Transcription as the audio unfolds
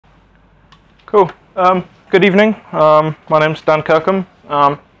Cool. Good evening. My name's Dan Kirkham.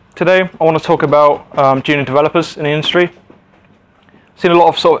 Today I want to talk about junior developers in the industry. Seen a lot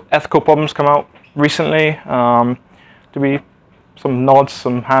of sort of ethical problems come out recently. Do we some nods,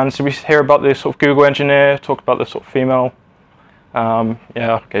 some hands? Did we hear about the sort of Google engineer talk about the sort of female?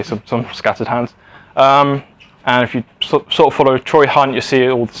 Yeah, okay, some scattered hands. And if you sort of follow Troy Hunt, you see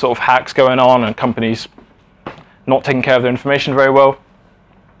all the sort of hacks going on and companies not taking care of their information very well.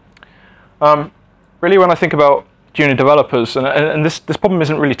 Really, when I think about junior developers, and this problem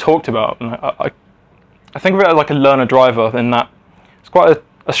isn't really talked about, and I think of it like a learner driver, in that it's quite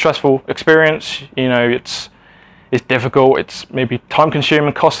a stressful experience. You know, it's difficult, it's maybe time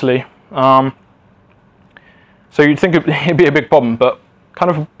consuming, costly. So you'd think it'd be a big problem, but kind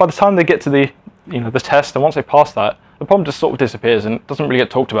of by the time they get to the test, and once they pass that, the problem just sort of disappears and doesn't really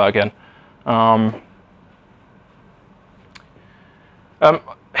get talked about again.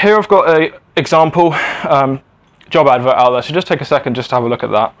 Here I've got an example job advert out there, so just take a second just to have a look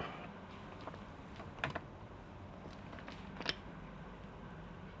at that.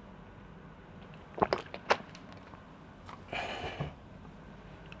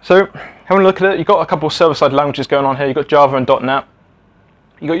 So having a look at it, you've got a couple of server-side languages going on here. You've got Java and .Net.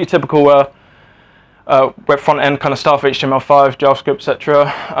 You've got your typical web front-end kind of stuff, HTML5, JavaScript,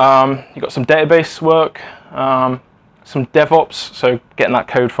 etc. You've got some database work, some DevOps, so getting that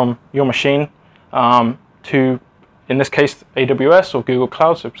code from your machine to, in this case, AWS or Google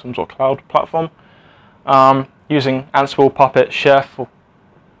Cloud, so some sort of cloud platform, using Ansible, Puppet, Chef,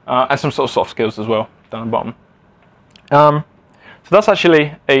 and some sort of soft skills as well down the bottom. So that's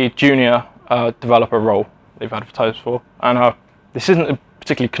actually a junior developer role they've advertised for, and this isn't a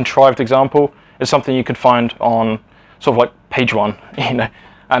particularly contrived example. It's something you could find on sort of like page one,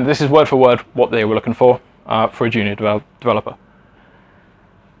 and this is word for word what they were looking for a junior developer.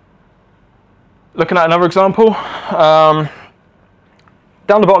 Looking at another example, down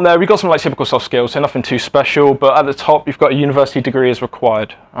the bottom there we've got some like typical soft skills, so nothing too special, but at the top you've got a university degree as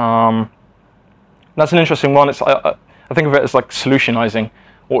required. That's an interesting one. It's I think of it as like solutionizing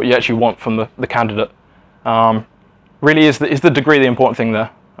what you actually want from the candidate. Really, is the degree the important thing there,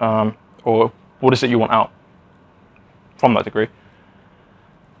 or what is it you want out from that degree?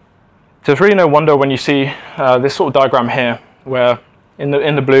 So it's really no wonder when you see this sort of diagram here, where in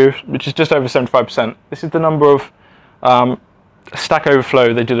the blue, which is just over 75%, this is the number of Stack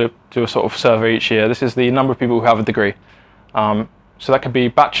Overflow. They do a sort of survey each year. This is the number of people who have a degree. So that could be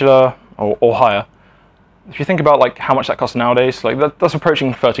bachelor or higher. If you think about like how much that costs nowadays, like that's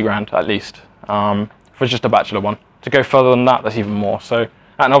approaching 30 grand at least for just a bachelor one. To go further than that, that's even more. So,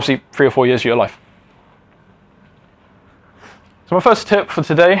 and obviously 3 or 4 years of your life. So my first tip for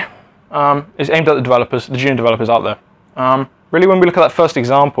today is aimed at the junior developers out there. Really, when we look at that first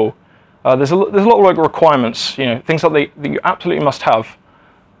example, there's a lot of like requirements, things that you absolutely must have.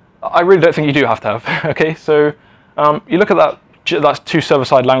 I really don't think you do have to have. Okay, so you look at that's 2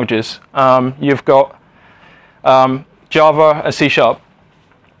 server-side languages. You've got Java and C#.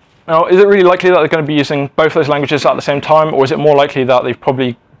 Now, is it really likely that they're going to be using both those languages at the same time, or is it more likely that they've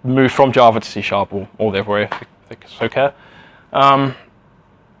probably moved from Java to C# or the other way, if they so care?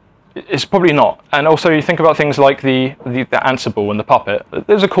 It's probably not. And also, you think about things like the Ansible and the Puppet.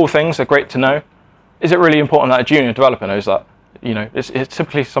 Those are cool things. They're great to know. Is it really important that a junior developer knows that? It's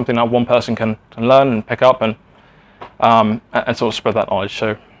typically something that one person can learn and pick up and sort of spread that knowledge.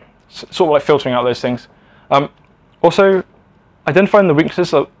 So, sort of like filtering out those things. Also, identifying the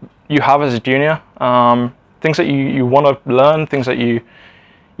weaknesses that you have as a junior, things that you want to learn, things that you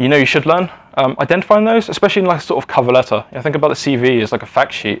should learn. Identifying those, especially in like a sort of cover letter. Think about the CV as like a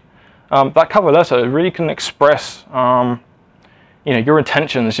fact sheet. That cover letter really can express, your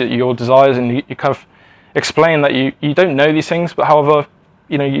intentions, your desires, and you kind of explain that you don't know these things, but however,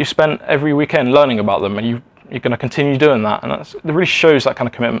 you spent every weekend learning about them, and you're going to continue doing that, and it really shows that kind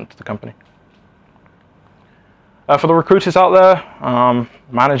of commitment to the company. For the recruiters out there,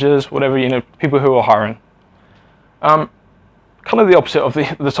 managers, whatever, people who are hiring, kind of the opposite of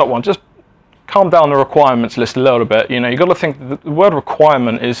the top one. Just calm down the requirements list a little bit. You've got to think the word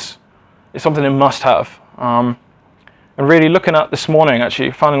requirement is something they must have. And really looking at this morning,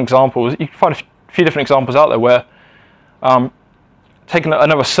 actually, found an example. You can find a few different examples out there where, taking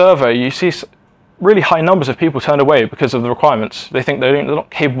another survey, you see really high numbers of people turned away because of the requirements. They think they're not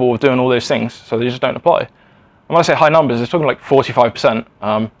capable of doing all those things, so they just don't apply. And when I say high numbers, it's talking like 45%.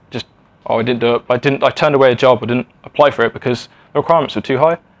 I didn't do it. I turned away a job. I didn't apply for it because the requirements were too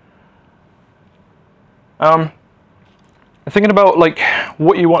high. Thinking about like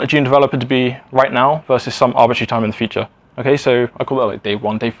what you want a junior developer to be right now versus some arbitrary time in the future. Okay, so I call that like day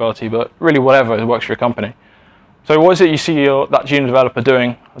 1, day 30, but really whatever works for your company. So what is it you see that junior developer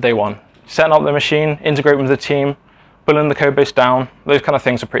doing on day 1? Setting up the machine, integrating with the team, pulling the code base down. Those kind of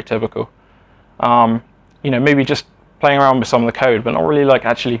things are pretty typical. Maybe just playing around with some of the code, but not really like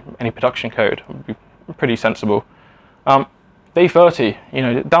actually any production code. Would be pretty sensible. Day 30,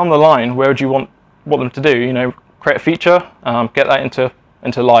 down the line, where would you want them to do? Create a feature, get that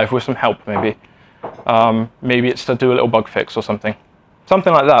into live with some help maybe. Maybe it's to do a little bug fix or something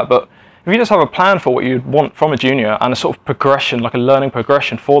like that. But if you just have a plan for what you'd want from a junior and a sort of progression, like a learning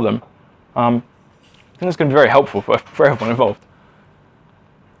progression for them, I think it's going to be very helpful for everyone involved.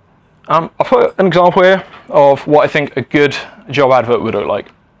 I'll put an example here of what I think a good job advert would look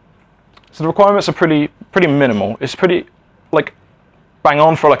like. So the requirements are pretty minimal. It's pretty like bang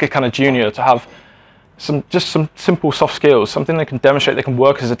on for like a kind of junior to have some simple soft skills, something they can demonstrate they can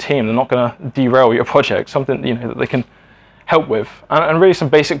work as a team. They're not going to derail your project. Something that they can help with, and really some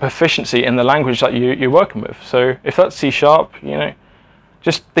basic proficiency in the language that you're working with. So if that's C#,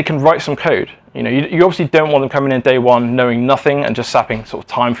 just they can write some code. You obviously don't want them coming in day 1 knowing nothing and just sapping sort of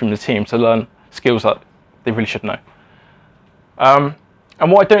time from the team to learn skills that they really should know.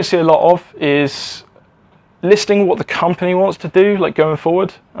 And what I don't see a lot of is listing what the company wants to do, like going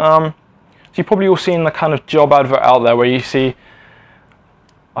forward. So you've probably all seen the kind of job advert out there where you see,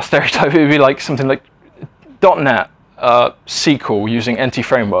 a stereotype, it would be like something like .Net, SQL using NT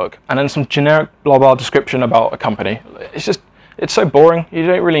framework, and then some generic blah blah description about a company. It's so boring. You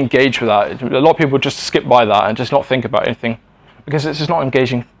don't really engage with that. A lot of people just skip by that and just not think about anything because it's just not an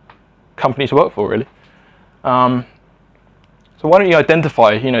engaging company to work for, really. So why don't you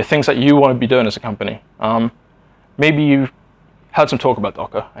identify, things that you want to be doing as a company? Maybe you've heard some talk about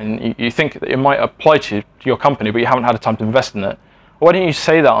Docker and you think that it might apply to your company, but you haven't had the time to invest in it. Why don't you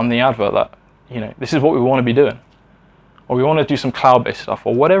say that on the advert that, this is what we want to be doing, or we want to do some cloud-based stuff,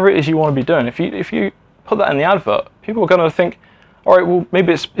 or whatever it is you want to be doing. If you put that in the advert, people are going to think, all right, well,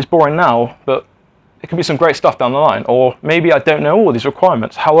 maybe it's boring now, but it could be some great stuff down the line. Or maybe I don't know all these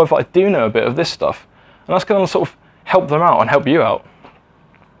requirements, however, I do know a bit of this stuff. And that's going to sort of help them out and help you out.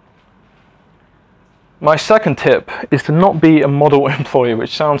 My second tip is to not be a model employee,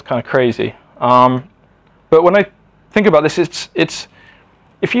 which sounds kind of crazy. But when I think about this, it's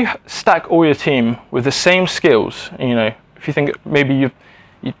if you stack all your team with the same skills, if you think maybe you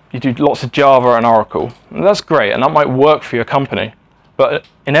do lots of Java and Oracle, and that's great, and that might work for your company. But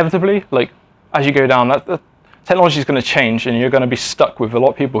inevitably, like as you go down, the technology is going to change, and you're going to be stuck with a lot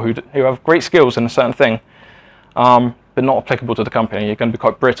of people who have great skills in a certain thing, but not applicable to the company. You're going to be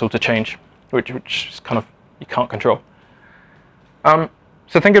quite brittle to change, which is kind of you can't control.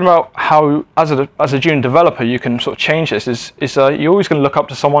 So thinking about how, as a junior developer, you can sort of change this is you're always going to look up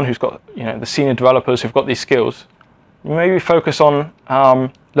to someone who's got the senior developers who've got these skills. You maybe focus on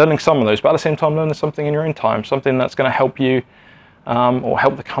learning some of those, but at the same time learning something in your own time, something that's going to help you or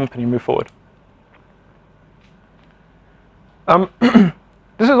help the company move forward.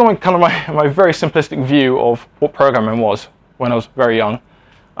 This is kind of my very simplistic view of what programming was when I was very young.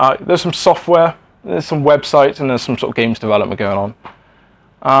 There's some software, there's some websites, and there's some sort of games development going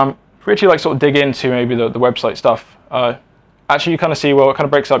on. If we actually sort of dig into maybe the website stuff, actually you kind of see, well, it kind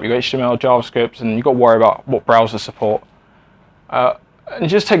of breaks up. You've got HTML, JavaScript, and you've got to worry about what browsers support. And you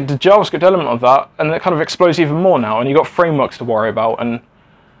just take the JavaScript element of that, and it kind of explodes even more now, and you've got frameworks to worry about, and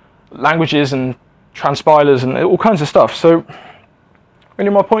languages, and transpilers, and all kinds of stuff. So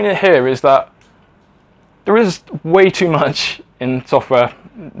really my point here is that there is way too much in software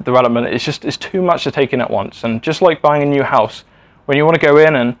development. It's too much to take in at once. And just like buying a new house, when you want to go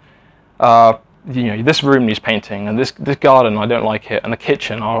in and this room needs painting, and this garden, I don't like it, and the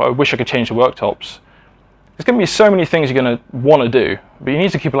kitchen, I wish I could change the worktops. There's going to be so many things you're going to want to do, but you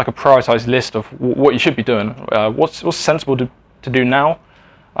need to keep like a prioritized list of what you should be doing, what's sensible to do now,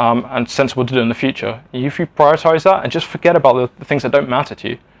 and sensible to do in the future. If you prioritize that and just forget about the things that don't matter to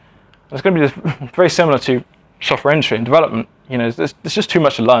you, it's going to be very similar to software industry and development. There's just too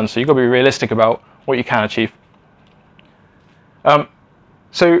much to learn, so you've got to be realistic about what you can achieve.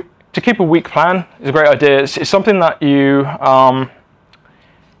 So to keep a week plan is a great idea. It's something that you're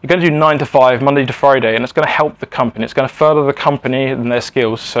going to do 9 to 5, Monday to Friday, and it's going to help the company. It's going to further the company and their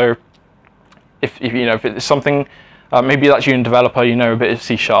skills. So if it's something, maybe that's you in developer, a bit of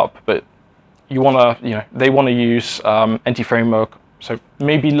C#, but you want to, they want to use NT framework. So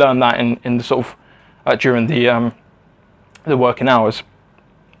maybe learn that in the sort of during the working hours.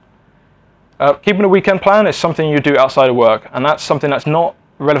 Keeping a weekend plan is something you do outside of work, and that's something that's not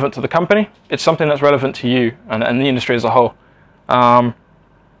relevant to the company. It's something that's relevant to you and the industry as a whole.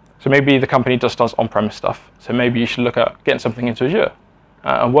 So maybe the company just does on-premise stuff. So maybe you should look at getting something into Azure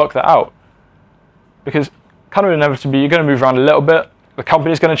and work that out. Because kind of inevitably, you're going to move around a little bit. The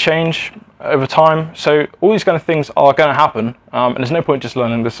company's going to change over time. So all these kind of things are going to happen. And there's no point just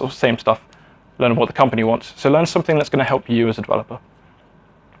learning the sort of same stuff, learning what the company wants. So learn something that's going to help you as a developer.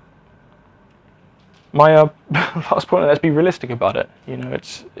 My last point, let's be realistic about it. You know, like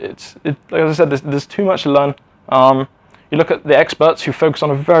I said, there's too much to learn. You look at the experts who focus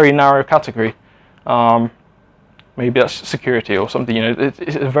on a very narrow category. Maybe that's security or something. You know,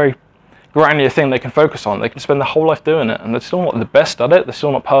 it's a very granular thing they can focus on. They can spend their whole life doing it, and they're still not the best at it. They're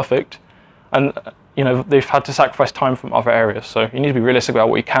still not perfect, and you know, they've had to sacrifice time from other areas. So you need to be realistic about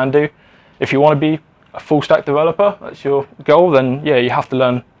what you can do. If you want to be a full stack developer, that's your goal, then yeah, you have to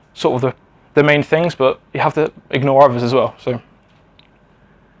learn sort of the main things, but you have to ignore others as well. So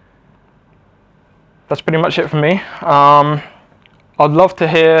that's pretty much it for me. I'd love to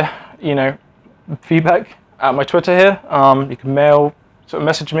hear, you know, feedback at my Twitter here. You can sort of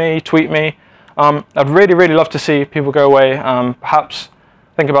message me, tweet me. I'd really love to see people go away, perhaps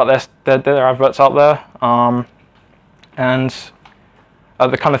think about their adverts out there, and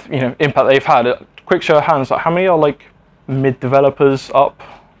the kind of, you know, impact they've had. A quick show of hands, like how many are like mid developers up?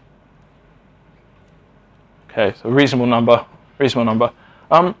 Okay, so reasonable number.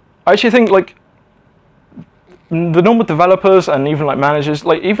 I actually think like the normal developers and even like managers,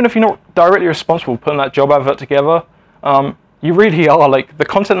 like even if you're not directly responsible for putting that job advert together, you really are. Like the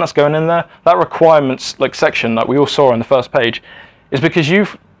content that's going in there, that requirements like section that we all saw on the first page, is because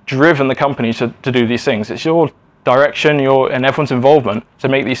you've driven the company to do these things. It's your direction, and everyone's involvement to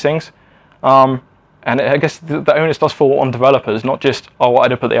make these things. And I guess the onus does fall on developers, not just, oh, I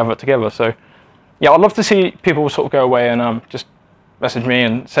did put the advert together. So yeah, I'd love to see people sort of go away and just message me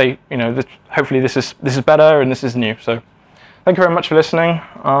and say, you know, hopefully this is better and this is new. So thank you very much for listening.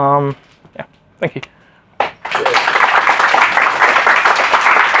 Yeah, thank you.